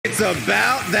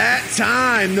about that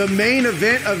time. The main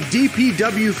event of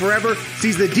DPW Forever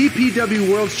sees the DPW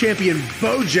World Champion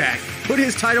Bojack put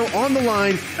his title on the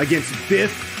line against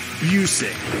Biff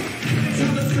Busick.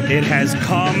 It has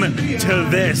come to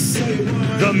this,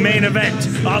 the main event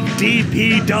of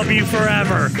DPW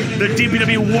Forever. The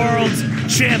DPW World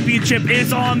Championship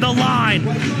is on the line.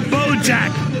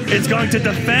 Bojack is going to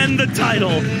defend the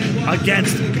title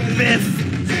against Biff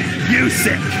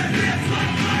Busick.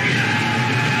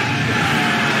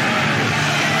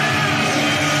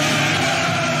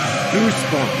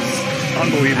 Goosebumps.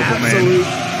 Unbelievable, Absolute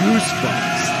man.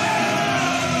 goosebumps.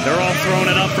 They're all throwing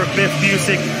it up for Biff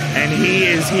Busick, and he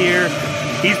is here.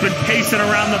 He's been pacing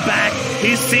around the back.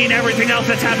 He's seen everything else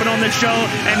that's happened on the show,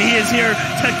 and he is here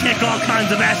to kick all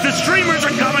kinds of ass. The streamers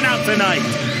are coming out tonight.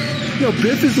 You know,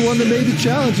 Biff is the one that made the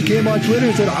challenge. He came on Twitter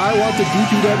and said, I want the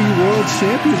DPW World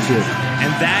Championship.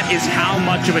 And that is how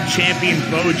much of a champion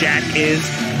Bojack is.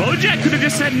 Bojack could have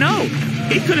just said no.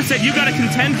 He could have said, you got to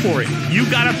contend for it. You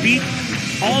got to beat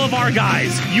all of our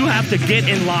guys. You have to get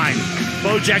in line.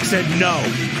 Bojack said, no,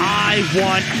 I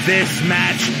want this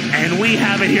match, and we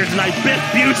have it here tonight. Biff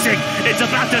Busick is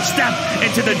about to step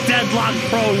into the Deadlock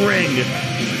Pro ring.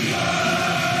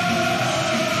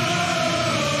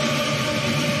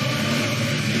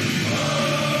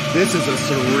 This is a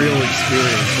surreal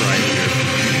experience right here.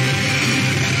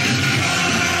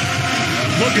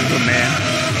 Look at the man.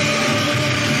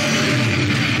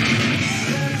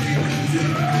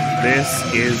 This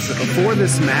is before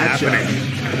this match.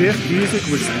 Biff Busick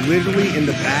was literally in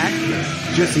the back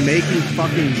just making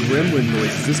fucking gremlin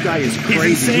noises. This guy is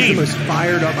crazy. He's the most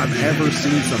fired up I've ever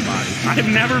seen somebody. I've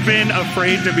never been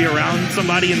afraid to be around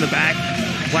somebody in the back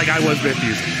like I was Biff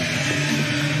Busick.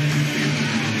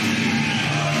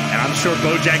 And I'm sure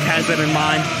Bojack has that in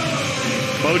mind.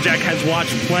 Bojack has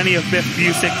watched plenty of Biff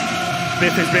Busick.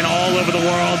 Biff has been all over the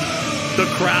world. The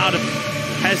crowd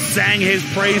has sang his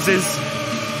praises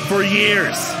for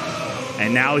years.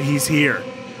 And now he's here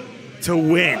to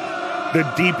win the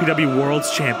DPW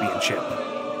World's Championship.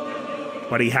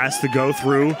 But he has to go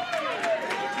through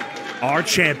our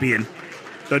champion,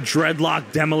 the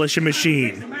Dreadlock Demolition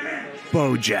Machine,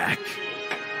 Bojack.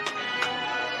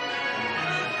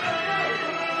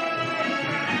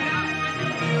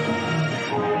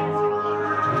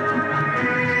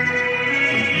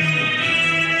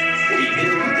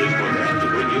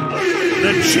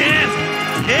 The champ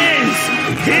is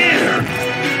here!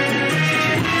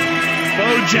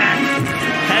 Bojack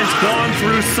has gone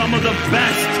through some of the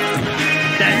best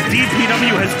that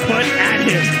DPW has put at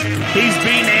him. He's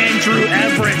beat Andrew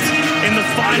Everett in the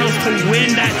finals to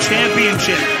win that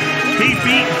championship. He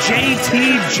beat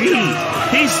JTG.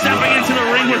 He's stepping into the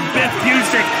ring with Biff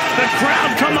Busick. The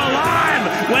crowd come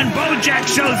alive when Bojack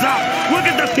shows up. Look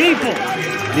at the people.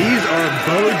 These are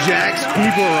Bojack's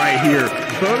people right here.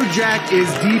 Bojack is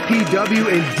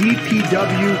DPW and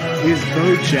DPW is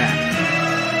Bojack.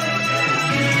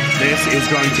 This is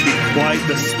going to be quite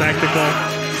the spectacle.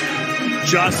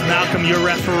 Just Malcolm, your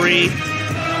referee,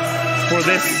 for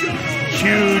this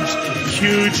huge,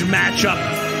 huge matchup.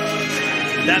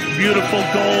 That beautiful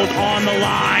gold on the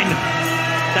line.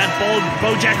 That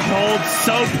Bojack holds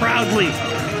so proudly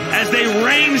as they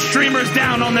rain streamers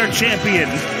down on their champion.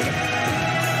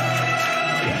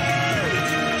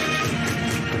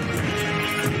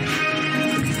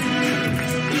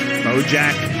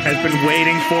 Bojack has been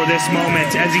waiting for this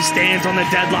moment as he stands on the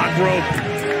deadlock rope.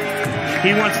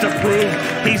 He wants to prove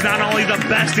he's not only the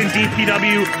best in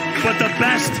DPW, but the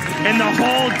best in the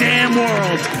whole damn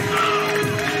world.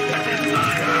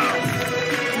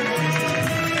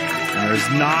 And there's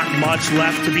not much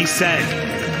left to be said.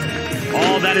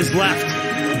 All that is left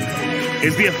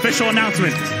is the official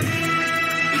announcement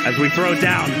as we throw it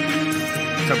down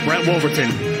to Brett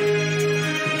Wolverton.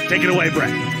 Take it away,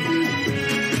 Brett.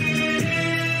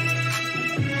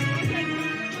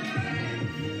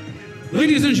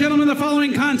 Ladies and gentlemen, the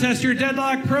following contest, your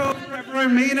Deadlock Pro Forever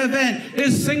main event,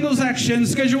 is singles action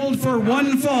scheduled for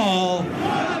one fall.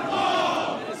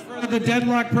 It's for the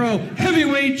Deadlock Pro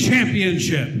Heavyweight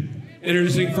Championship.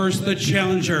 Introducing first the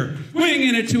challenger, weighing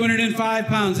in at 205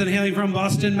 pounds and hailing from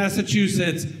Boston,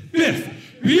 Massachusetts, Biff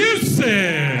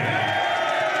Busick.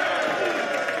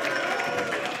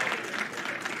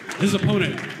 His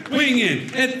opponent, weighing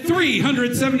in at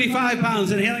 375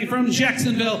 pounds and hailing from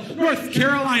Jacksonville, North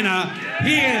Carolina,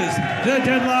 he is the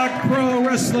Deadlock Pro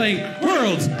Wrestling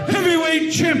World's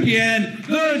Heavyweight Champion,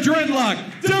 the Dreadlock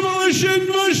Demolition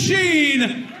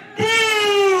Machine,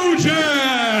 Bojack!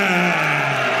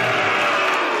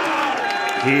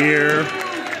 Here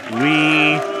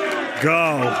we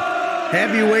go.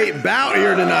 Heavyweight bout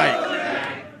here tonight.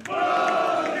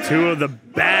 Two of the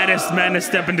baddest men to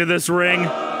step into this ring.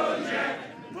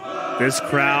 This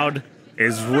crowd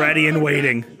is ready and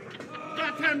waiting.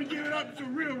 Got time to give it up to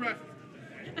real wrestling.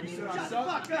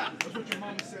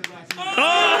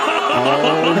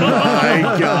 Oh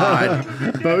my God.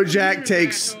 Bojack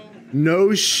takes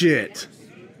no shit.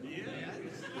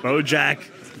 Bojack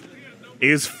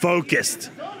is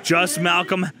focused. Just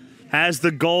Malcolm has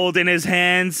the gold in his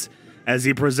hands as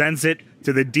he presents it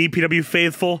to the DPW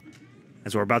faithful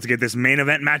as we're about to get this main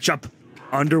event matchup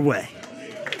underway.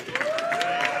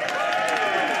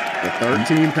 The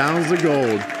 13 pounds of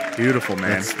gold. Beautiful, man.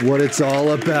 That's what it's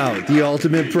all about. The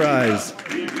ultimate prize.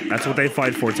 That's what they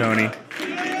fight for, Tony.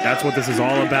 That's what this is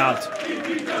all about.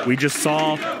 We just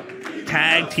saw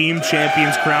tag team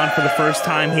champions crowned for the first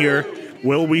time here.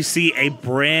 Will we see a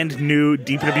brand new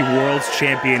DPW World's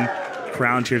Champion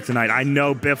crowned here tonight? I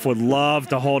know Biff would love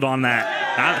to hold on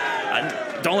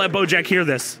that. Don't let Bojack hear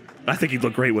this. I think he'd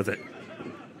look great with it.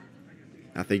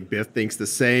 I think Biff thinks the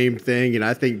same thing, and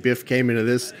I think Biff came into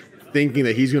this thinking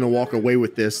that he's going to walk away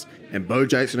with this, and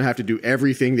Bojack's going to have to do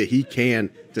everything that he can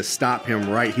to stop him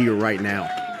right here, right now.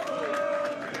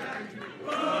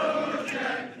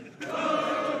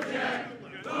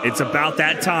 It's about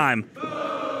that time.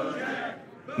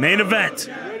 Main event.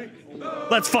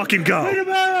 Let's fucking go.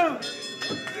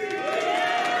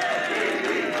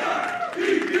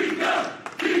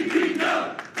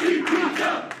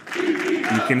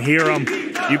 You can hear him.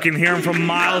 You can hear him from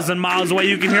miles and miles away.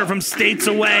 You can hear him from states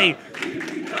away.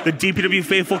 The DPW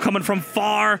faithful coming from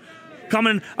far,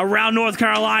 coming around North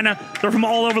Carolina. They're from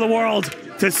all over the world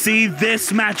to see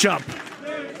this matchup.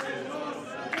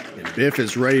 And Biff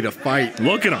is ready to fight.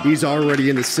 Look at him. He's already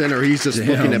in the center. He's just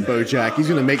looking at Bojack. He's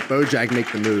going to make Bojack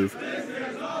make the move.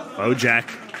 Bojack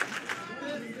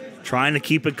trying to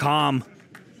keep it calm.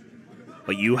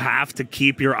 But you have to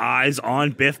keep your eyes on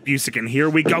Biff Busick. And here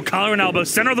we go. Collar and elbow,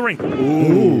 center of the ring.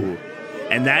 Ooh.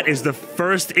 And that is the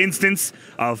first instance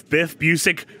of Biff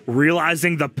Busick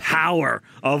realizing the power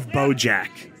of Bojack.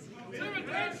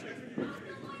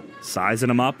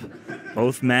 Sizing him up.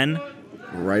 Both men.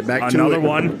 Right back to another it.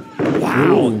 one.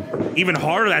 Wow. Ooh. Even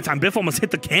harder that time. Biff almost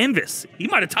hit the canvas. He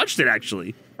might have touched it,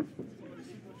 actually.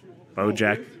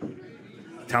 Bojack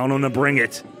telling him to bring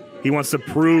it. He wants to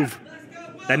prove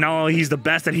that not only he's the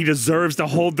best, that he deserves to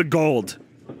hold the gold.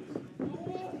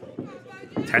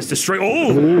 Test to straight.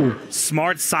 Oh!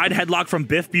 Smart side headlock from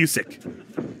Biff Busick.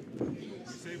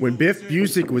 When Biff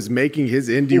Busick was making his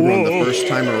indie run the first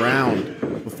time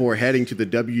around before heading to the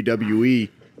WWE,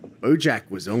 Bojack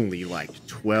was only like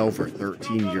 12 or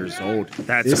 13 years old.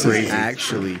 This crazy. Is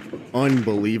actually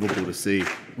unbelievable to see.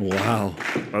 Wow.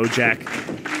 Bojack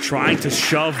trying to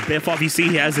shove Biff off. You see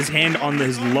he has his hand on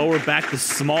his lower back, the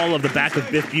small of the back of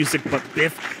Biff Busick, but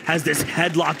Biff has this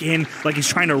headlock in like he's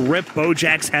trying to rip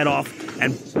Bojack's head off,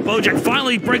 and Bojack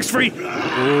finally breaks free.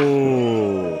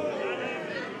 Oh.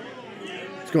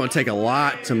 It's going to take a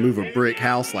lot to move a brick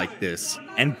house like this.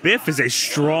 And Biff is a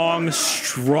strong,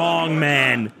 strong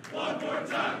man.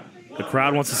 The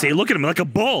crowd wants to see. Look at him like a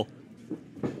bull.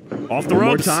 Off the ropes. One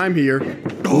more time here.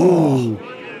 Oh.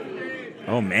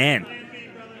 Oh, man.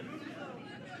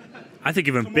 I think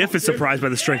even Biff is surprised by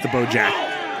the strength of Bojack.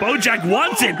 Bojack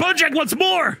wants it. Bojack wants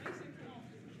more.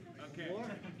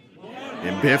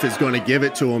 And Biff is going to give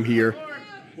it to him here.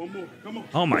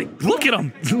 Oh, my. Look at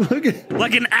him. Look at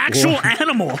Like an actual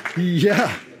animal.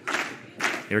 Yeah.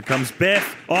 Here comes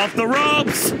Biff. Off the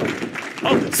ropes.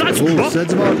 Oh, sides.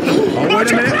 Sets him up. Oh,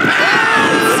 wait a minute.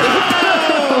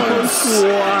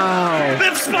 Wow.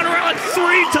 Biff spun around like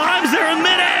 3 times there in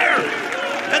midair.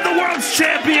 And the world's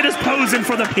champion is posing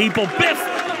for the people. Biff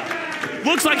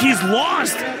looks like he's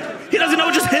lost. He doesn't know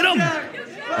what just hit him.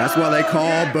 That's why they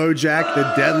call Bojack the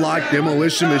Deadlock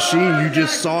Demolition Machine. You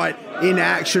just saw it in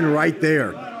action right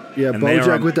there. Yeah, And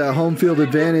Bojack with that home field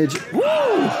advantage. Woo!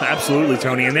 Absolutely,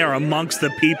 Tony. And they're amongst the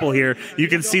people here. You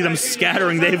can see them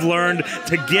scattering. They've learned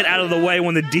to get out of the way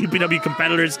when the DPW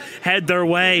competitors head their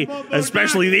way,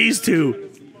 especially these two.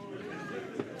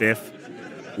 Biff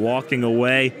walking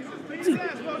away.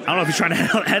 I don't know if he's trying to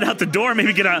head out the door,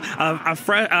 maybe get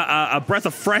a breath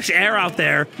of fresh air out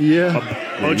there. Yeah.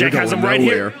 Bojack has him right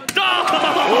here.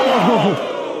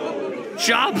 Oh!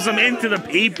 Chops him into the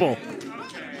people.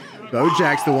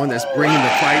 Bojack's the one that's bringing the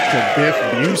fight to Biff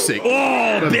Busick.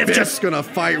 Oh, but Biff Biff's just going to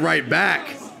fight right back.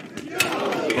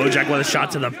 Bojack with a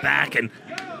shot to the back, and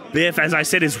Biff, as I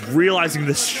said, is realizing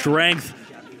the strength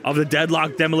of the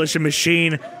Deadlock Demolition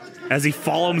Machine as he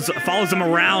follows him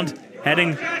around,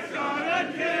 heading.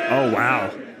 Oh,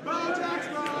 wow.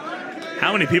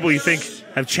 How many people you think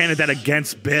have chanted that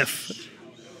against Biff?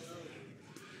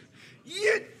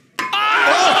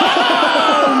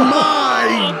 Oh,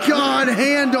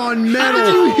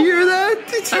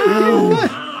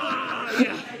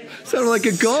 Sounded like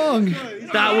a gong.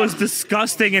 That was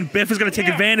disgusting, and Biff is going to take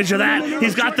advantage of that.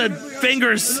 He's got the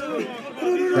fingers.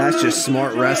 That's just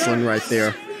smart wrestling right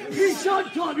there. He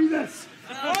taught me this.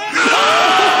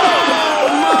 Oh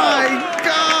my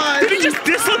God! Did he just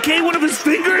dislocate one of his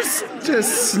fingers?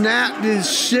 Just snapped his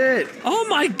shit. Oh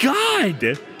my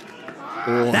God!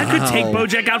 Wow. That could take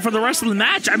Bojack out for the rest of the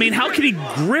match. I mean, how can he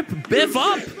grip Biff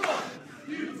up?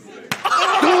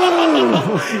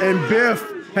 And Biff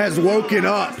has woken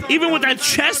up. Even with that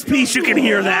chest piece, you can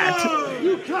hear that.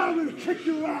 You count, I'm gonna kick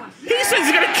your ass. He says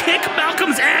he's gonna kick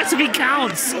Malcolm's ass if he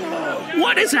counts.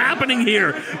 What is happening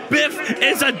here? Biff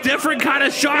is a different kind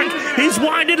of shark. He's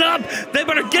winding up. They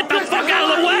better get the fuck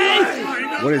out of the way.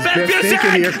 What is Biff Busick!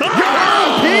 thinking here?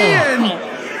 Oh!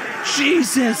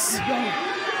 Jesus.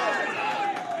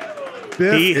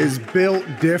 Biff is built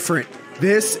different.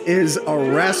 This is a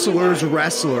wrestler's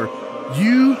wrestler.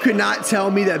 You could not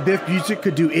tell me that Biff Busick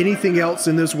could do anything else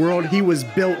in this world. He was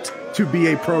built to be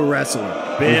a pro wrestler.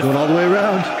 Biff Going all the way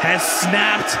around. has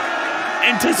snapped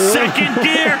into second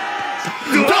gear.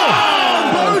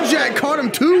 Oh! Bojack caught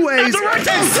him two ways the rentals!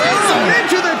 and sends him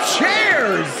into the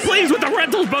chairs. Please, with the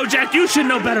rentals, Bojack, you should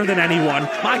know better than anyone.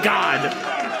 My God.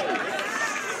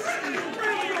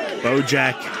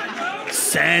 Bojack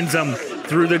sends him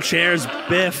through the chairs.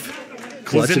 Biff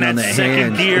was in Clutching on that the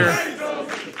second hand. gear.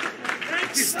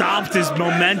 Stopped his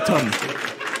momentum.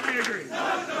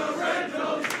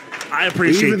 I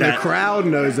appreciate Even that. the crowd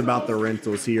knows about the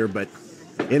rentals here, but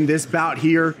in this bout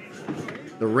here,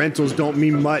 the rentals don't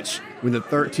mean much when the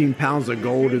 13 pounds of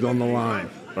gold is on the line.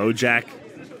 Bojack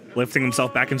lifting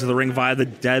himself back into the ring via the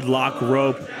deadlock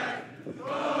rope.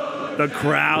 The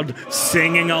crowd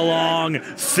singing along,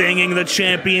 singing the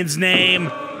champion's name.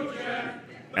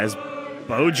 As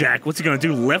Bojack, what's he gonna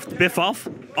do? Lift Biff off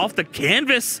the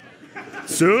canvas?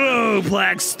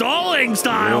 Suplex, stalling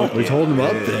style. He's holding him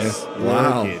up there.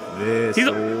 Wow. Look at this. He's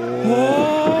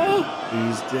Oh,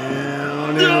 he's down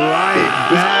and right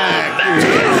back.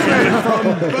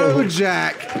 From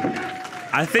Bojack.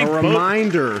 I think A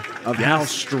reminder of how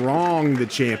strong the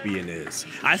champion is.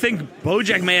 I think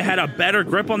Bojack may have had a better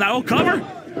grip on that. Oh, cover!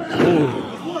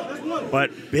 Oh. But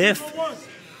Biff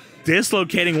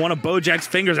dislocating one of Bojack's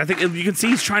fingers. I think you can see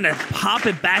he's trying to pop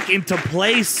it back into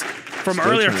place from Still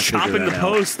earlier, trying to figure chopping the that out.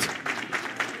 post.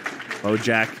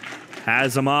 Bojack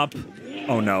has him up.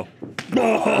 Oh, no.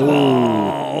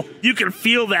 Oh, you can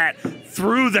feel that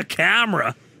through the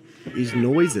camera. These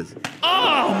noises.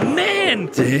 Oh, man!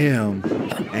 Damn.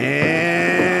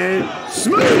 And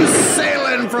smooth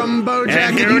sailing from Bojack. And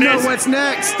And here you it know is. what's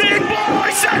next. Big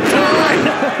boy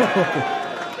senton!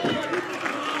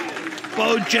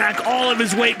 Bojack, all of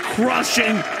his weight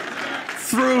crushing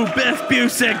through Biff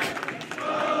Busick.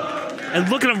 And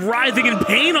look at him writhing in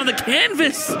pain on the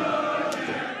canvas.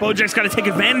 Bojack's got to take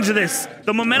advantage of this.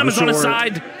 The momentum is on his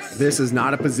side. This is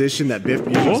not a position that Biff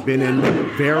Busick's been in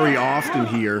very often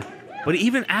here. But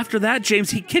even after that,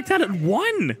 James, he kicked out at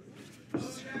 1.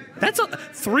 That's a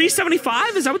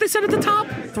 375? Is that what they said at the top?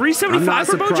 375 I'm not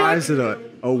for surprised Bojack?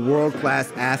 that a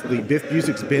world-class athlete, Biff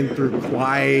Busick's been through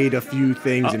quite a few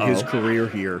things in his career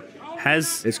here.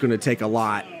 It's going to take a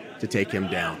lot to take him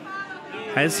down.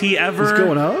 Has he ever... He's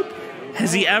going up?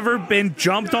 Has he ever been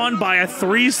jumped on by a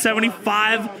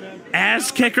 375 ass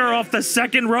kicker off the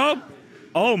second rope?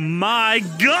 Oh my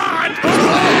God!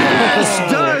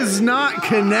 This does not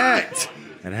connect.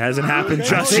 It hasn't happened I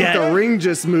just think yet. the ring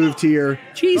just moved here.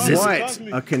 Jesus. What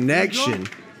a connection.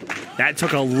 That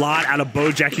took a lot out of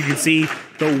Bojack. You can see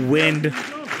the wind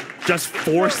just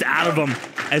forced out of him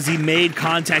as he made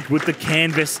contact with the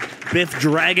canvas. Biff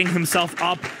dragging himself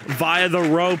up via the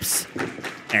ropes.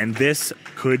 And this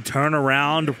could turn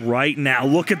around right now.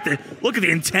 Look at the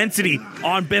intensity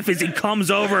on Biff as he comes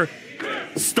over,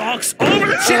 stalks over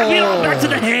the champion, back to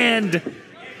the hand.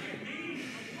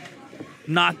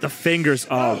 Not the fingers.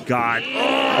 Oh God.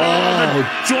 The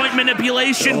joint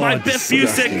manipulation by Biff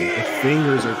Busick. The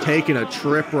fingers are taking a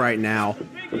trip right now.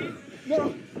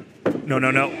 No.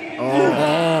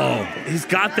 Oh, he's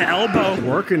got the elbow.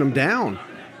 Working him down.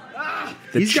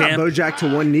 He's got champ. Bojack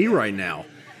to one knee right now.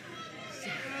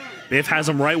 Biff has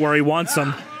him right where he wants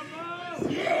him.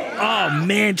 Oh,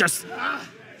 man, just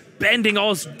bending all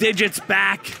his digits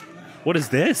back. What is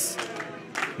this?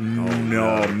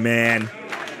 No, man.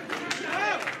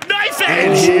 Knife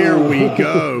And edge! here we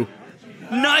go.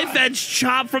 Knife edge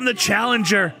chop from the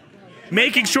challenger.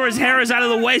 Making sure his hair is out of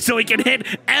the way so he can hit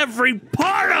every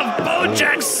part of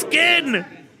Bojack's skin.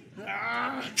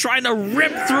 Trying to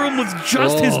rip through him with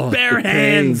just his bare the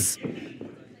pain. hands.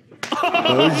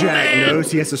 Bojack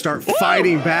knows he has to start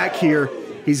fighting back here.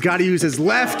 He's got to use his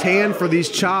left hand for these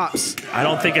chops. I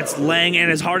don't think it's laying in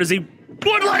as hard as he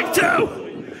would like to.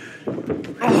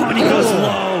 Oh, and he goes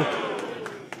low.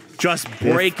 Just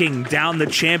breaking down the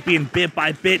champion bit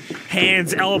by bit.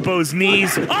 Hands, elbows,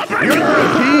 knees. Oh my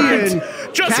European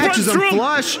God! Just catches runs him through him.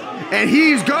 flush, and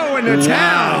he's going to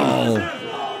town.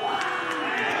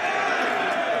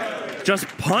 Just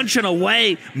punching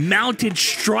away mounted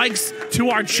strikes to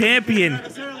our champion.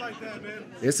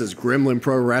 This is Gremlin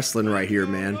Pro Wrestling right here,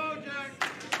 man.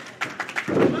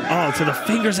 Oh, to the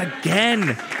fingers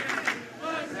again.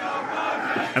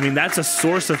 I mean, that's a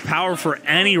source of power for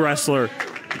any wrestler.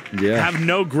 Yeah. Have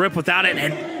no grip without it,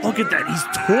 and look at that. He's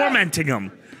tormenting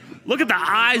him. Look at the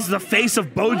eyes, the face of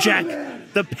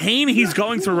Bojack, the pain he's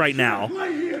going through right now.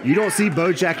 You don't see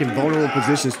Bojack in vulnerable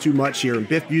positions too much here, and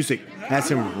Biff Busick has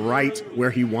him right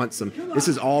where he wants him. This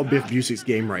is all Biff Busick's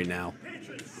game right now.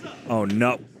 Oh,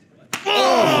 no.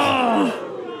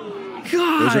 Oh,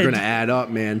 God. Those are going to add up,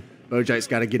 man. Bojack's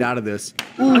got to get out of this.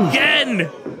 Again.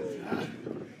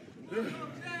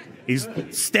 He's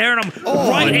staring him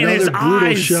right in his brutal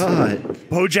eyes. shot.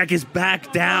 Bojack is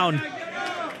back down.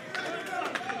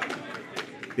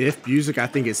 Biff Busick, I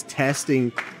think, is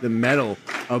testing the mettle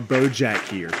of Bojack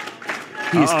here.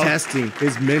 He's testing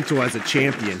his mental as a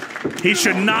champion. He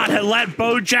should not have let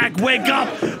Bojack wake up.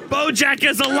 Bojack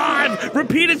is alive.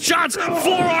 Repeated shots.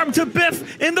 Forearm to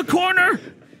Biff in the corner.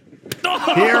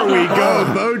 Oh. Here we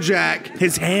go. Bojack.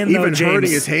 His hand, even though, James.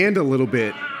 hurting his hand a little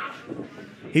bit.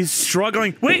 He's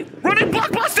struggling. Wait, running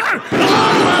blockbuster!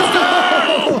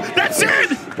 Oh, that's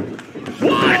it!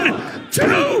 1, 2.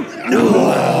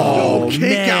 Oh, kick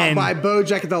man. out by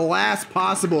Bojack at the last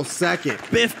possible second.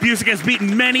 Biff Busick has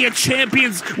beaten many a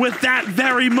champions with that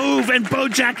very move, and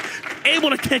Bojack able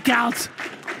to kick out.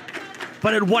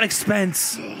 But at what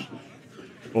expense?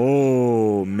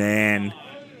 Oh, man.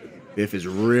 Biff is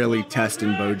really testing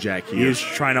Bojack here. He is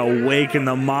trying to awaken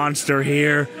the monster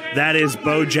here. That is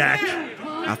Bojack.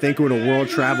 I think when a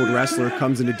world-traveled wrestler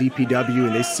comes into DPW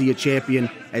and they see a champion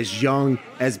as young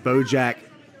as Bojack,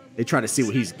 they try to see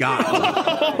what he's got.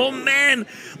 Oh, man.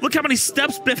 Look how many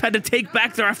steps Biff had to take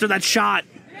back there after that shot.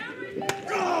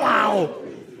 Wow.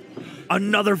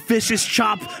 Another vicious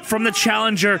chop from the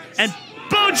challenger, and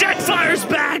Bojack fires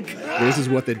back. This is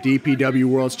what the DPW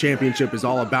World's Championship is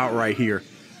all about right here.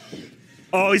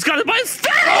 Oh, he's got it by his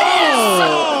face!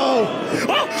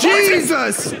 Oh,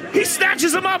 Jesus! He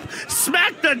snatches him up,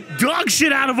 smacked the dog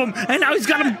shit out of him, and now he's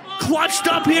got him clutched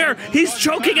up here. He's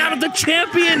choking out of the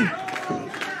champion.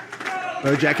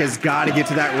 Bojack has got to get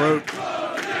to that rope.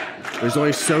 There's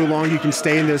only so long you can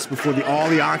stay in this before all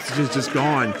the oxygen's just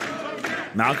gone.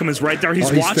 Malcolm is right there. He's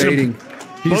He's watching him.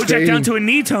 Bojack down to a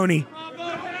knee, Tony.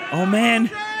 Oh, man.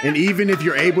 And even if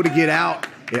you're able to get out,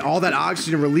 and all that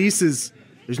oxygen releases,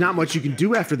 there's not much you can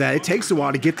do after that. It takes a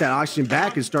while to get that oxygen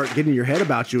back and start getting your head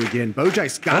about you again.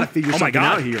 Bojack's got to figure something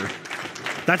out here.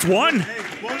 That's 1.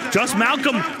 Just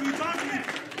Malcolm.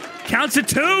 Counts at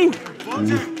 2.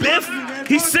 Biff,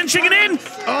 he's cinching it in.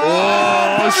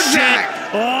 Oh, shit.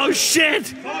 Oh,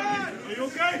 shit.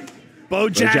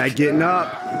 Bojack getting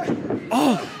up.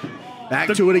 Oh.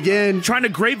 Back to it again. Trying to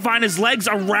grapevine his legs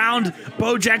around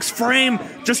Bojack's frame.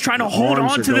 Just trying to hold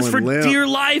on to this for dear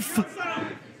life.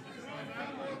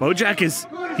 Bojack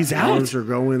he's out. Arms are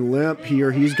going limp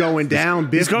here. He's going down.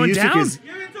 Biff going Busick down.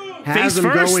 has him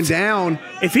going down.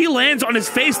 If he lands on his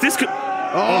face, this could...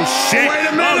 Oh, shit. Wait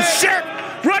a minute. Oh, shit.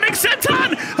 Running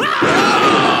senton.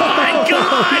 Oh, my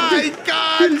God. My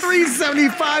God.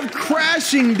 375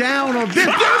 crashing down on Biff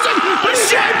Busick. Oh,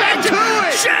 shit. Back to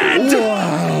it. Shit.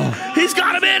 Whoa. He's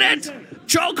got him in it.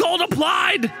 Chokehold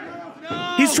applied.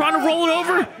 He's trying to roll it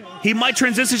over. He might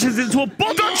transition into a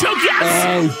bulldog choke. Yes.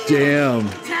 Oh, damn.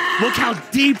 Look how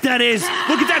deep that is.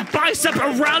 Look at that bicep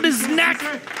around his neck.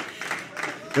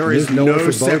 There is There's nowhere no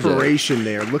for Bojack. separation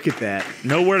there. Look at that.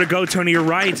 Nowhere to go, Tony. You're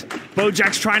right.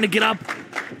 Bojack's trying to get up.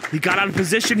 He got out of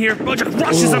position here. Bojack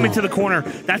rushes him into the corner.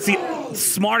 That's the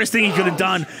smartest thing he could have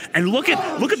done. And look at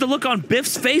the look on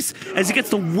Biff's face as he gets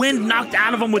the wind knocked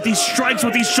out of him with these strikes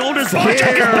with these shoulders. Here we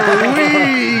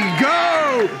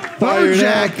go.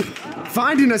 Bojack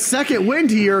finding a second wind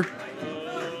here.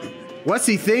 What's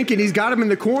he thinking? He's got him in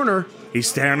the corner. He's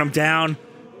staring him down.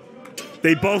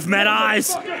 They both met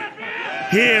eyes.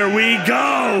 Here we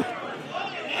go.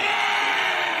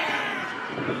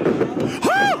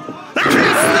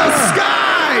 Kiss the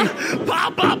sky.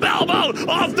 Pop-up elbow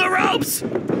off the ropes.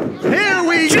 Here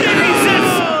we Jesus!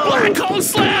 go. Black hole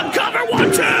slam. Cover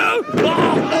 1, 2.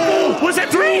 Oh, was it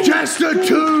 3? Just a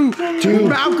 2.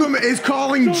 Malcolm is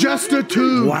calling just a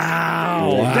 2.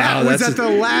 Wow. That was at the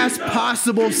last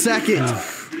possible second.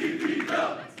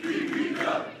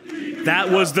 That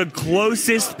was the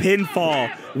closest pinfall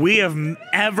we have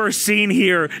ever seen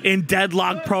here in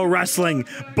Deadlock Pro Wrestling.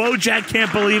 Bojack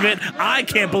can't believe it. I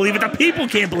can't believe it. The people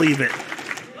can't believe it.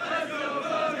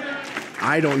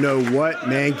 I don't know what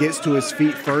man gets to his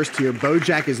feet first here.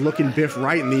 Bojack is looking Biff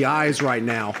right in the eyes right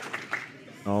now.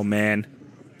 Oh, man.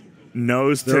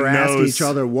 Nose to They're nose. asking each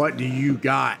other, what do you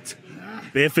got?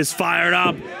 Biff is fired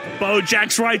up.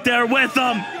 Bojack's right there with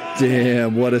him.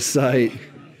 Damn, what a sight.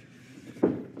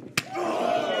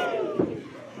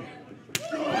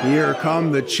 Here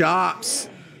come the chops.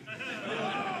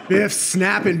 Biff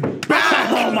snapping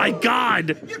back. Oh, my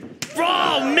God.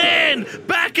 Oh, man.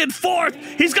 Back and forth.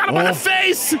 He's got him by the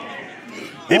face.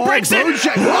 He breaks it.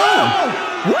 Bojack. Oh.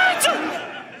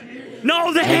 What?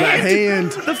 No, the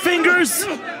hand. The fingers.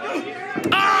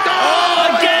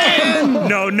 Oh, again.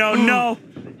 No, no, no.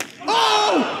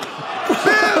 Oh!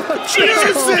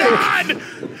 Jesus, God!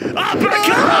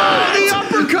 Uppercut! The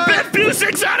uppercut! Biff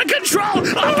Busick's out of control!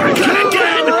 Uppercut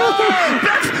again!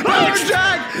 Biff!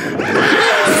 Bojack!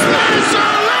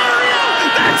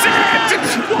 That's it!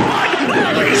 One!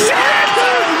 Holy shit!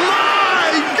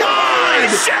 My God! Holy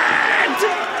shit!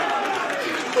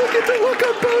 Look at the look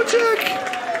on Bojack.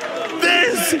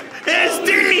 This is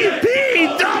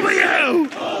DPW!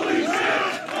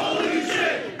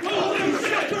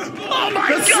 Oh my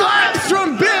The God! slaps from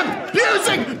Biff!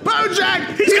 Busick! Bojack!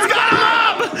 He's got him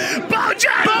up!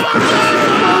 Bojack!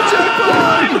 Bojack!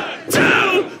 1, 2,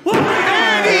 1!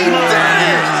 And he did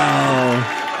it!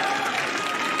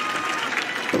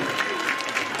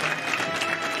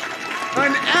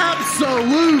 An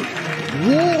absolute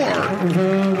war!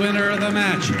 The winner of the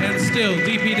match and still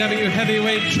DPW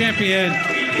Heavyweight Champion,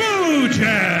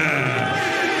 Bojack.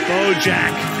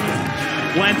 Bojack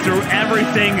went through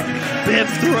everything Biff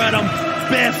threw at him.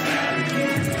 Biff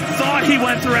thought he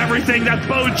went through everything that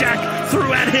Bojack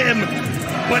threw at him.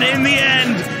 But in the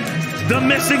end, the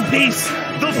missing piece,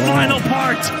 the final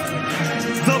part,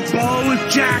 the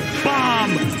Bojack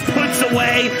bomb puts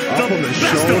away Up the on the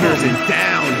best of shoulders them. and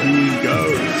down he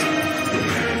goes.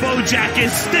 Bojack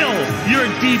is still your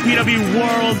DPW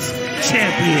World's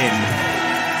Champion.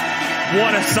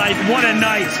 What a sight, what a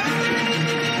night.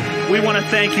 We want to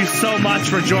thank you so much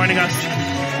for joining us.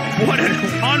 What an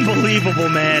unbelievable,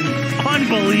 man.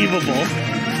 Unbelievable.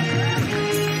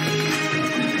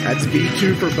 That's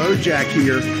V2 for Bojack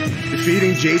here.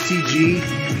 Defeating JTG,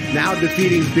 now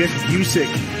defeating Biff Busick.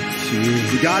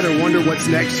 You gotta wonder what's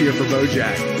next here for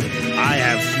Bojack. I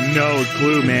have no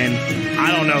clue, man.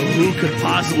 I don't know who could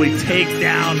possibly take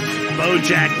down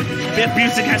Bojack. Biff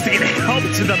Busick has to get help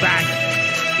to the back.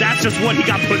 That's just what he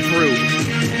got put through.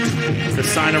 The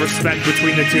sign of respect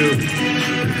between the two.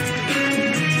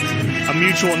 A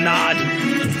mutual nod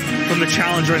from the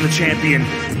challenger and the champion.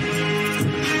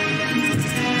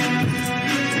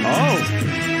 Oh,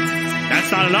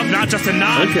 that's not enough. Not just a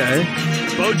nod. Okay.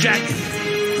 Bojack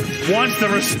wants the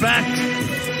respect.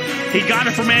 He got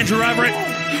it from Andrew Everett.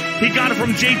 He got it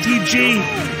from JTG.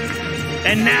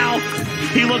 And now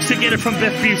he looks to get it from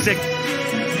Biff Busick.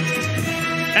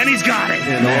 And he's got it.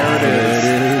 And there it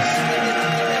is.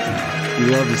 You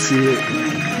love to see it.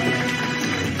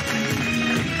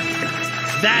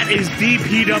 That is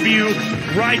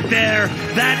DPW right there.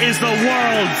 That is the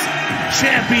world's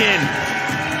champion.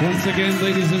 Once again,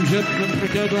 ladies and gentlemen, for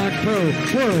Deadlock Pro,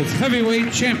 World's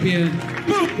Heavyweight Champion,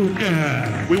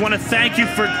 Bojack. We want to thank you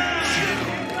for